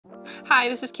Hi,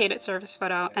 this is Kate at Service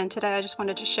Photo, and today I just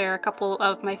wanted to share a couple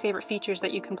of my favorite features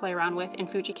that you can play around with in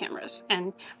Fuji cameras.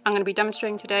 And I'm going to be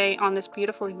demonstrating today on this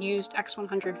beautiful used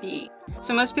X100V.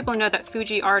 So most people know that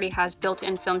Fuji already has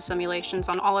built-in film simulations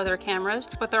on all of their cameras,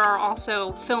 but there are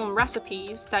also film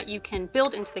recipes that you can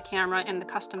build into the camera in the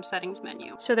custom settings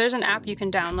menu. So there's an app you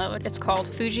can download. It's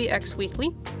called Fuji X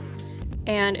Weekly,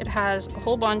 and it has a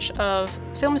whole bunch of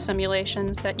film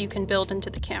simulations that you can build into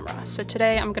the camera. So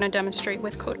today I'm going to demonstrate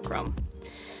with Kodachrome.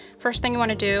 First thing you want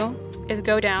to do is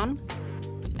go down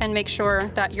and make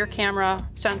sure that your camera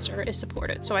sensor is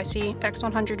supported. So I see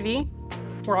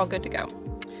X100V, we're all good to go.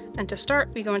 And to start,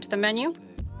 we go into the menu.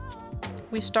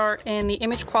 We start in the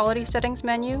image quality settings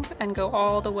menu and go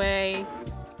all the way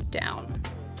down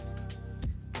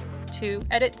to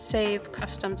edit, save,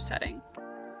 custom setting.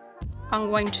 I'm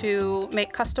going to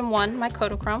make custom 1 my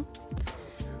Kodachrome.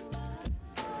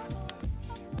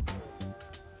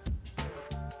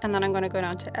 And then I'm going to go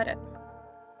down to edit.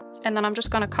 And then I'm just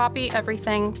going to copy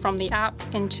everything from the app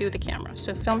into the camera.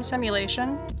 So film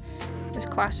simulation is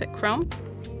classic chrome.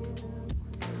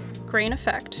 Grain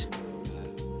effect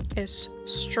is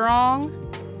strong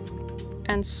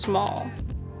and small.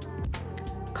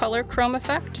 Color chrome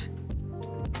effect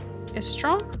is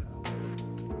strong.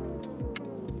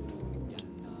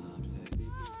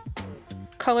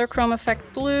 Color chrome effect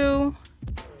blue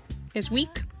is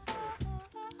weak.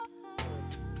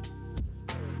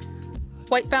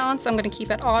 White balance, I'm going to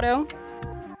keep at auto.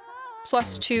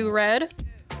 +2 red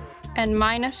and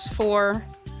 -4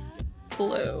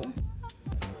 blue.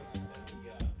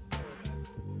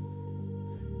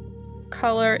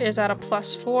 Color is at a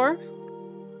 +4.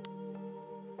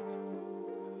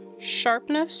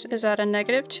 Sharpness is at a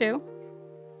 -2.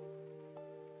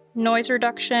 Noise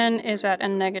reduction is at a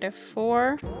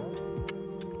 -4,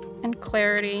 and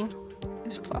clarity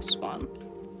is +1,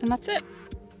 and that's it.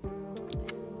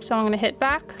 So I'm going to hit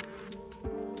back,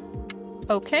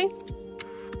 OK,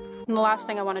 and the last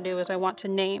thing I want to do is I want to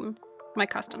name my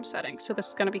custom setting. So this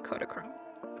is going to be Kodachrome.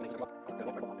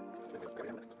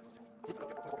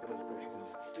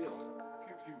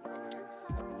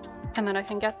 And then I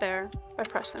can get there by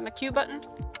pressing the Q button,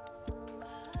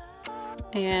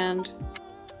 and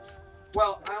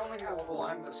well, I only have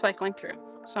one. Cycling through,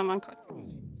 so I'm on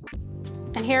Kodachrome.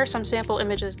 And here are some sample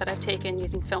images that I've taken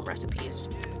using film recipes.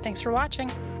 Thanks for watching.